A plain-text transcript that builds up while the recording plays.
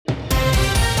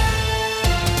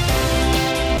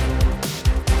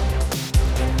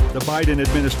Biden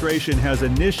administration has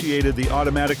initiated the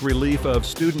automatic relief of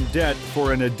student debt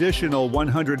for an additional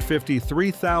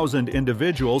 153,000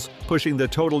 individuals, pushing the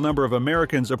total number of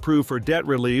Americans approved for debt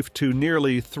relief to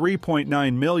nearly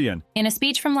 3.9 million. In a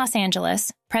speech from Los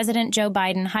Angeles, President Joe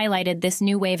Biden highlighted this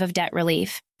new wave of debt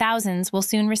relief. Thousands will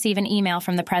soon receive an email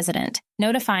from the president,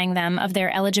 notifying them of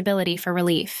their eligibility for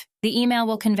relief. The email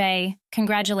will convey,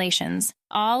 "Congratulations.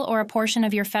 All or a portion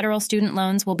of your federal student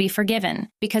loans will be forgiven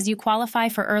because you qualify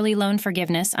for early loan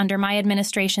forgiveness under my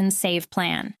administration's SAVE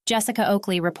plan." Jessica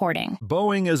Oakley reporting.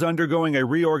 Boeing is undergoing a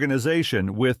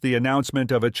reorganization with the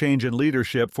announcement of a change in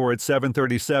leadership for its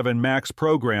 737 MAX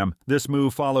program. This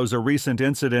move follows a recent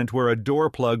incident where a door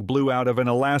plug blew out of an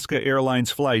Alaska Airlines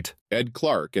flight. Ed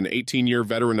Clark, an 18-year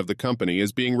veteran of the company,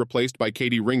 is being replaced by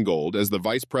Katie Ringgold as the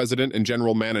vice president and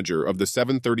general manager of the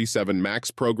 737 MAX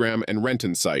program and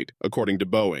Renton site, according to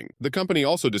Boeing. The company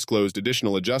also disclosed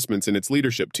additional adjustments in its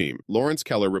leadership team. Lawrence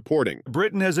Keller reporting.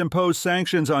 Britain has imposed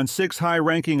sanctions on 6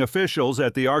 high-ranking officials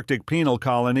at the Arctic penal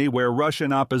colony where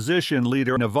Russian opposition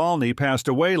leader Navalny passed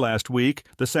away last week.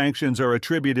 The sanctions are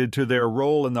attributed to their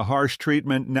role in the harsh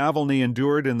treatment Navalny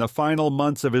endured in the final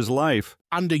months of his life.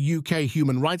 Under UK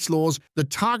human rights laws, the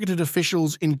targeted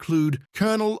officials include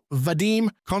Colonel Vadim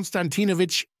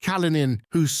Konstantinovich Kalinin,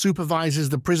 who supervises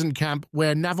the prison camp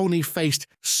where Navalny faced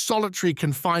solitary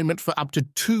confinement for up to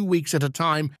 2 weeks at a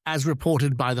time, as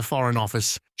reported by the Foreign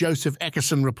Office. Joseph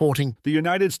Eckerson reporting. The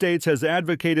United States has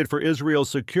advocated for Israel's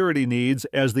security needs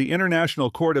as the International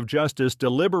Court of Justice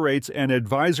deliberates an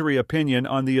advisory opinion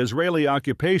on the Israeli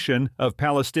occupation of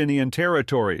Palestinian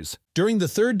territories. During the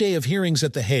third day of hearings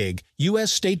at The Hague,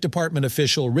 U.S. State Department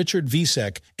official Richard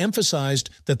Visek emphasized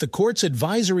that the court's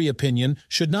advisory opinion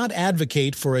should not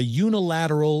advocate for a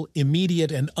unilateral,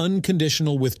 immediate, and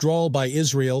unconditional withdrawal by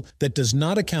Israel that does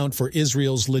not account for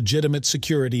Israel's legitimate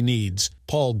security needs.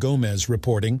 Paul Gomez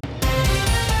reporting.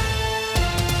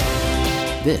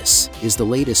 This is the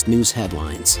latest news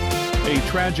headlines. A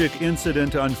tragic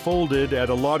incident unfolded at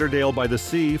a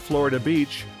Lauderdale-by-the-Sea, Florida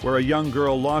beach, where a young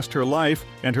girl lost her life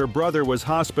and her brother was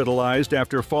hospitalized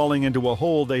after falling into a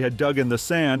hole they had dug in the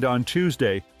sand on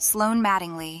Tuesday. Sloan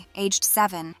Mattingly, aged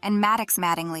 7, and Maddox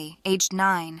Mattingly, aged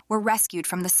 9, were rescued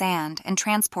from the sand and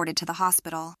transported to the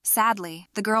hospital. Sadly,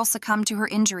 the girl succumbed to her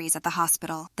injuries at the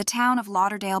hospital. The town of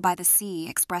Lauderdale-by-the-Sea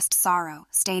expressed sorrow,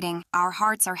 stating, "Our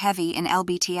hearts are heavy in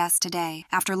LBTS today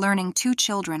after learning 2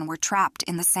 children were trapped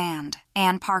in the sand."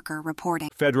 Ann Parker reporting.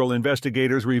 Federal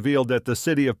investigators revealed that the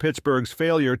city of Pittsburgh's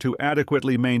failure to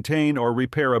adequately maintain or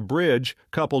repair a bridge,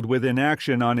 coupled with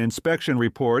inaction on inspection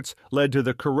reports, led to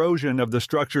the corrosion of the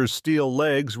structure's steel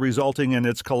legs, resulting in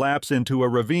its collapse into a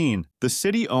ravine. The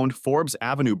city-owned Forbes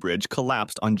Avenue Bridge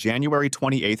collapsed on January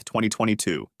 28,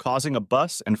 2022, causing a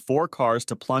bus and 4 cars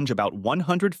to plunge about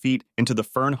 100 feet into the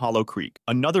Fern Hollow Creek.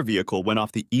 Another vehicle went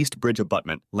off the East Bridge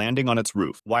abutment, landing on its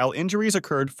roof. While injuries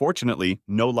occurred, fortunately,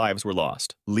 no lives were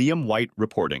lost. Liam White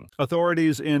reporting.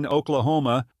 Authorities in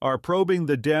Oklahoma are probing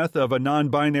the death of a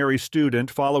non-binary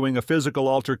student following a physical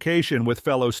altercation with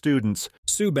fellow students.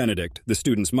 Sue Benedict, the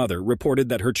student's mother, reported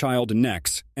that her child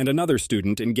Nex and another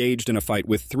student engaged in a fight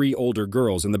with 3 older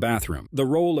girls in the bathroom. The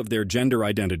role of their gender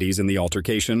identities in the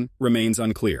altercation remains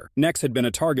unclear. Nex had been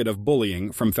a target of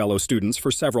bullying from fellow students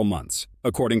for several months,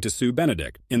 according to Sue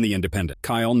Benedict in The Independent.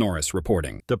 Kyle Norris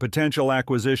reporting. The potential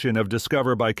acquisition of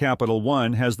Discover by Capital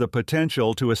One has the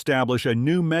potential to establish a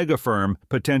new mega firm,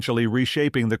 potentially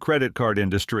reshaping the credit card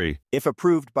industry. If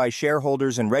approved by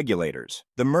shareholders and regulators,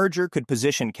 the merger could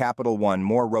position Capital One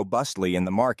more robustly in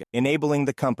the market, enabling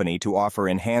the company to offer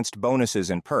enhanced bonuses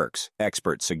and perks,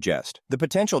 experts suggest. The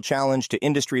potential challenge to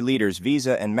industry leaders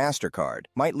Visa and MasterCard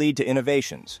might lead to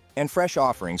innovations and fresh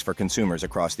offerings for consumers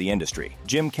across the industry.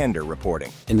 Jim Kender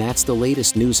reporting. And that's the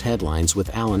latest news headlines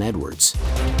with Alan Edwards.